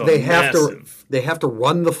 They have to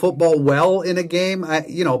run the football well in a game.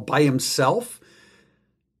 By himself.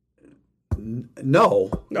 No,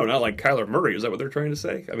 not like Kyler Murray. Is that what they're trying to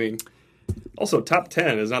say? I mean. Also, top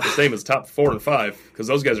 10 is not the same as top 4 and 5 because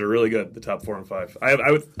those guys are really good. The top 4 and 5.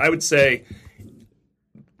 I would say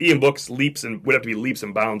Ian Book's would have to be leaps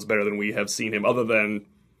and bounds better than we have seen him, other than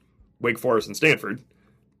Wake Forest and Stanford,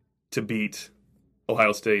 to beat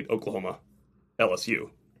Ohio State, Oklahoma,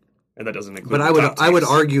 LSU, and that doesn't include. But I would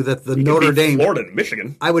argue that the Notre Dame, Florida, and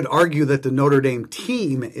Michigan. I would argue that the Notre Dame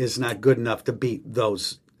team is not good enough to beat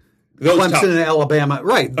those Clemson and Alabama,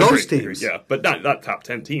 right? Those teams, yeah, but not top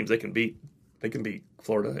 10 teams. They can beat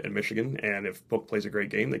Florida and Michigan, and if Book plays a great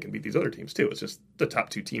game, they can beat these other teams too. It's just the top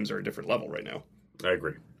 2 teams are a different level right now. I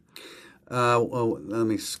agree. Let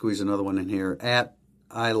me squeeze another one in here. At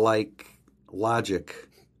I Like Logic,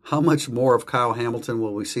 how much more of Kyle Hamilton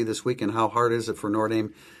will we see this week, and how hard is it for Notre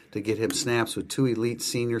Dame to get him snaps with 2 elite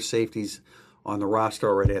senior safeties on the roster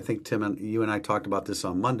already? I think, Tim, you and I talked about this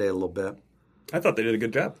on Monday a little bit. I thought they did a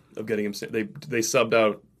good job of getting him. They subbed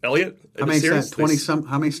out Elliott. How many snaps?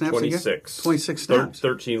 How many snaps? 26. 26 snaps.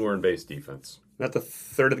 13 were in base defense. Not the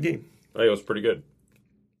third of the game. I think it was pretty good.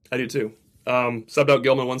 I do too. Subbed out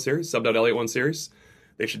Gilman 1 series. Subbed out Elliott 1 series.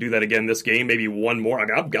 They should do that again this game. Maybe one more.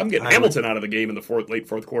 I'm getting Hamilton out of the game in the late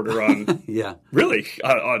fourth quarter. On yeah, really?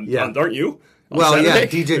 Aren't you? Saturday? Yeah.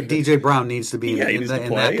 DJ Brown needs to be in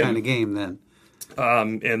that kind of game then.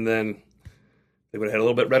 And then they would have had a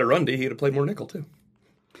little bit better run D. He'd have played more nickel too.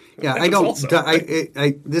 Yeah,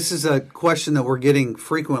 this is a question that we're getting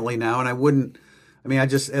frequently now, and I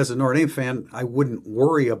just, as a Notre Dame fan, I wouldn't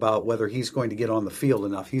worry about whether he's going to get on the field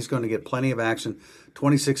enough. He's going to get plenty of action,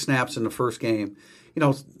 26 snaps in the first game.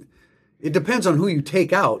 It depends on who you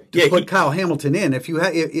take out to put Kyle Hamilton in. If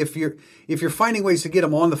you're finding ways to get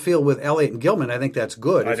him on the field with Elliott and Gilman, I think that's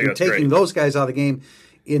good. If you're taking those guys out of the game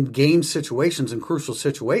in game situations and crucial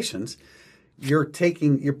situations, you're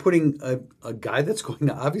putting a guy that's going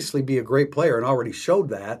to obviously be a great player and already showed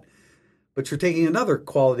that, but you're taking another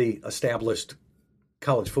quality established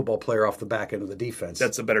college football player off the back end of the defense.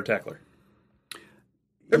 That's a better tackler.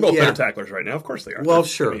 They're both better tacklers right now. Of course they are. Well,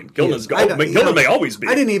 sure. I mean, Gilman may always be.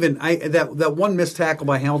 I didn't even that one missed tackle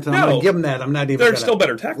by Hamilton. I'm going to give him that. I'm not even. They're still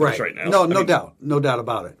better tacklers right now. No doubt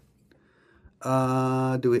about it.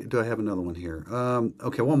 Do I have another one here?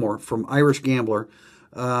 Okay, one more from Irish Gambler.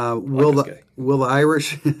 Will the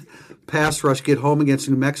Irish pass rush get home against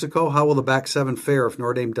New Mexico? How will the back seven fare if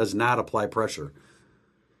Notre Dame does not apply pressure?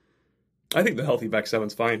 I think the healthy back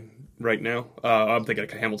seven's fine right now. I'm thinking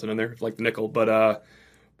of Hamilton in there, like the nickel, but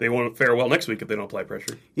they won't fare well next week if they don't apply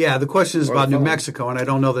pressure. Yeah, the question is about New Mexico, and I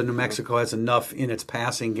don't know that New Mexico has enough in its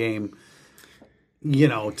passing game,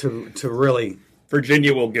 to really.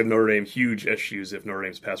 Virginia will give Notre Dame huge issues if Notre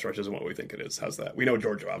Dame's pass rush isn't what we think it is. How's that? We know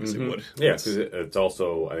Georgia obviously would. Yeah, because it's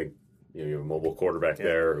also, I think, you have a mobile quarterback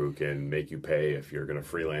there who can make you pay if you're going to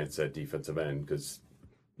freelance at defensive end because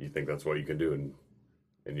you think that's what you can do,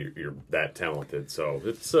 and you're that talented. So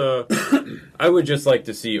it's I would just like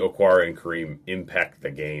to see Okwara and Kareem impact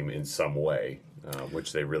the game in some way,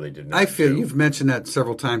 which they really did not. I feel you've mentioned that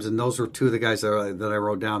several times, and those were two of the guys that I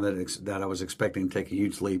wrote down that I was expecting to take a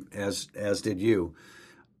huge leap, as did you.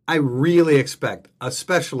 I really expect,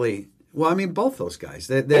 especially, both those guys.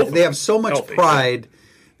 They have so much pride.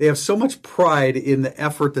 They have so much pride in the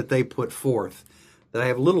effort that they put forth that I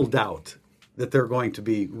have little doubt that they're going to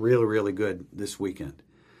be really, really good this weekend.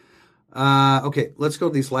 Okay, let's go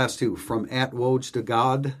to these last two from @Woj to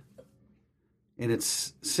God. And it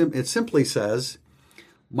simply says,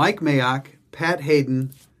 Mike Mayock, Pat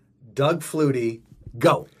Hayden, Doug Flutie,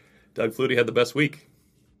 go. Doug Flutie had the best week.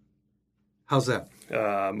 How's that?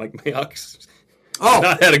 Mike Mayock's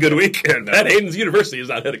not had a good week, and Pat Hayden's University has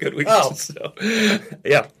not had a good week. Oh. So,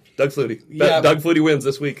 yeah, Doug Flutie. Yeah, Doug Flutie wins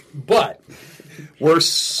this week. But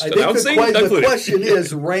worse. I think the question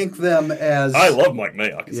is rank them as. I love Mike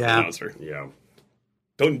Mayock as the announcer. Yeah.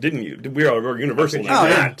 Didn't you? We're universal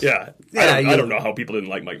now. Yeah. I don't know how people didn't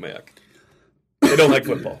like Mike Mayock. They don't like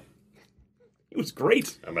football. It was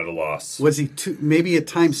great. I'm at a loss. Was he maybe at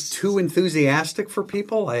times too enthusiastic for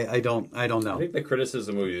people? I don't know. I think the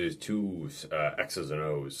criticism was too X's and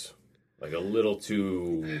O's, like a little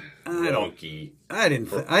too wonky. I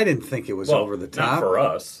didn't think it was over the top. Not for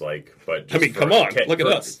us, but come on, look at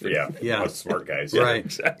us. Yeah, us smart guys. Right,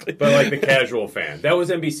 exactly. But like the casual fan, that was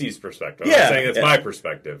NBC's perspective. I'm not saying it's my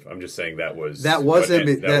perspective. I'm just saying that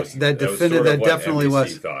definitely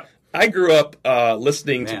was. Thought. I grew up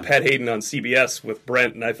listening to Pat Hayden on CBS with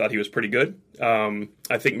Brent, and I thought he was pretty good.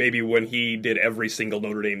 I think maybe when he did every single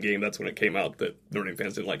Notre Dame game, that's when it came out that Notre Dame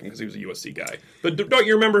fans didn't like him because he was a USC guy. But don't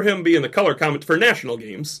you remember him being the color comment for national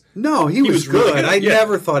games? No, he was good. Really good. I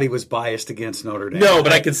never thought he was biased against Notre Dame. No,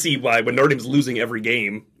 but I could see why when Notre Dame's losing every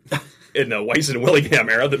game in the Weiss and Willingham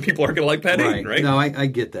era that people aren't going to like Pat Hayden, right? No, I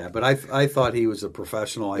get that, but I thought he was a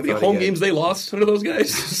professional. How many home games they lost under those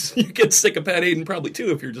guys? You get sick of Pat Hayden probably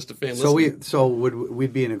too if you're just a fan. So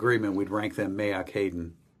we'd be in agreement. We'd rank them Mayock,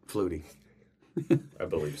 Hayden, Flutie. I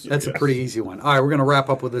believe so. That's a pretty easy one. All right, we're going to wrap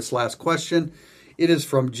up with this last question. It is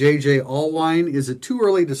from JJ Allwine. Is it too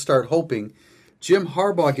early to start hoping Jim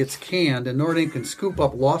Harbaugh gets canned and Notre Dame can scoop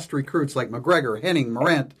up lost recruits like McGregor, Henning,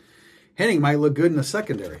 Morant? Henning might look good in the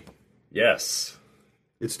secondary. Yes.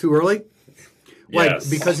 It's too early? Yes. Why,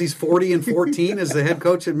 because he's 40-14 as the head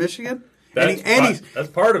coach at Michigan? That's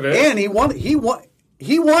part of it. And he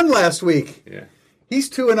won last week. Yeah. He's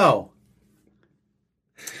 2-0.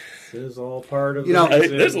 This is all part of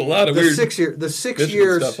there's a lot of weird 6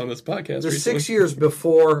 years stuff on this podcast. The 6 years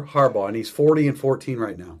before Harbaugh, and he's 40-14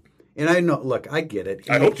 right now. And I know, look, I get it.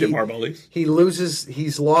 I hope Jim Harbaugh leaves.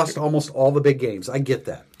 He's lost almost all the big games. I get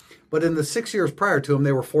that. But in the 6 years prior to him,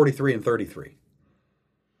 they were 43-33.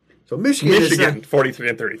 So Michigan is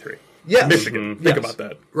 43-33. Yes. Michigan. Think about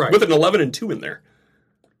that. Right. With an 11-2 in there.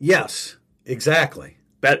 Yes, exactly.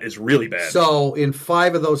 That is really bad. So in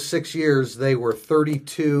 5 of those 6 years, they were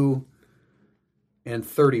 32-31.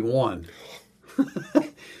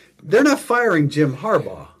 They're not firing Jim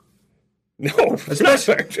Harbaugh. No,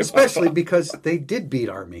 especially because they did beat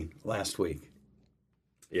Army last week.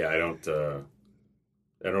 Yeah, I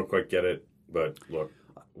don't quite get it. But look,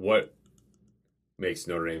 what makes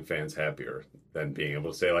Notre Dame fans happier than being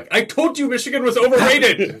able to say, I told you Michigan was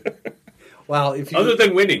overrated? Well, other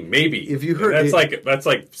than winning, maybe. If you heard that's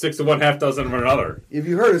like 6 of one, half dozen of another. If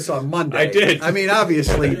you heard us on Monday, I did. I mean,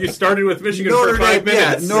 obviously, you started with Michigan for 5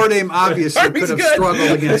 minutes. Yeah, Notre Dame obviously could have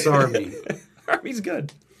struggled against Army. Army's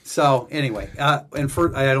good. So anyway, I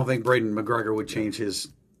don't think Braden McGregor would change his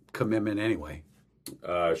commitment anyway.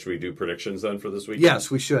 Should we do predictions then for this week?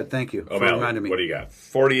 Yes, we should. Thank you for reminding me. What do you got?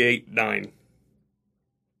 48-9.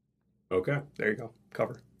 Okay, there you go.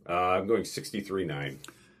 Cover. I'm going 63-9.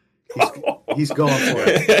 He's going for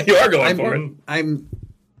it. You are going for it.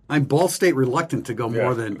 I'm Ball State reluctant to go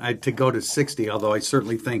more than to go to 60, although I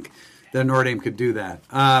certainly think that Notre Dame could do that.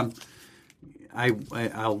 I'll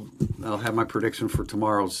have my prediction for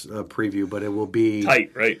tomorrow's preview, but it will be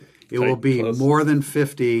tight, right? It will be close. More than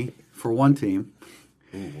 50 for one team.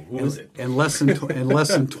 Who is it? And less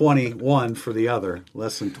than 21 for the other.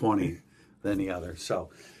 Less than 20 than the other. So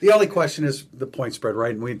the only question is the point spread,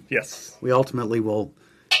 right? And we ultimately will.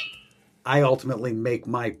 I ultimately make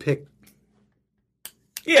my pick.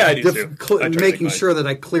 Yeah, I do too. Making sure that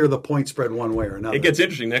I clear the point spread one way or another. It gets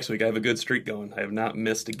interesting next week. I have a good streak going. I have not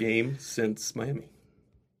missed a game since Miami.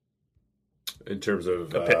 In terms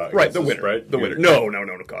of the winner, spread? The winner. No,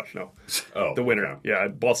 gosh, no. Oh, the winner. Yeah,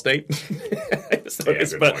 Ball State.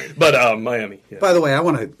 Good but Miami. Yeah. By the way, I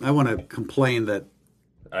want to complain that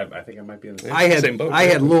I think I might be in the same boat. I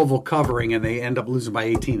had Louisville covering, and they end up losing by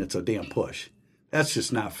 18. It's a damn push. That's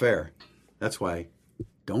just not fair. That's why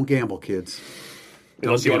don't gamble, kids.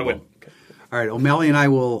 Unless you want to win. Okay. All right, O'Malley and I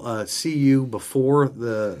will see you before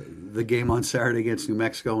the game on Saturday against New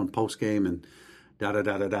Mexico and post game and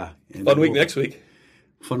da-da-da-da-da. Fun week next week.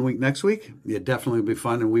 Fun week next week? Yeah, definitely will be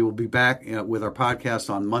fun. And we will be back with our podcast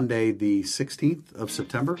on Monday, the 16th of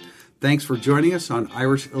September. Thanks for joining us on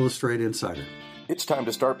Irish Illustrated Insider. It's time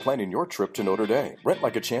to start planning your trip to Notre Dame. Rent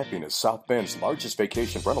Like a Champion is South Bend's largest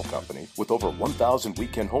vacation rental company with over 1,000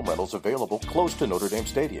 weekend home rentals available close to Notre Dame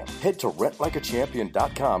Stadium. Head to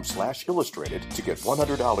rentlikeachampion.com/illustrated to get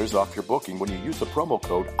 $100 off your booking when you use the promo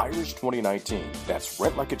code IRISH2019. That's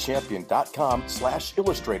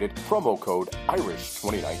rentlikeachampion.com/illustrated, promo code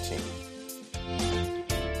IRISH2019.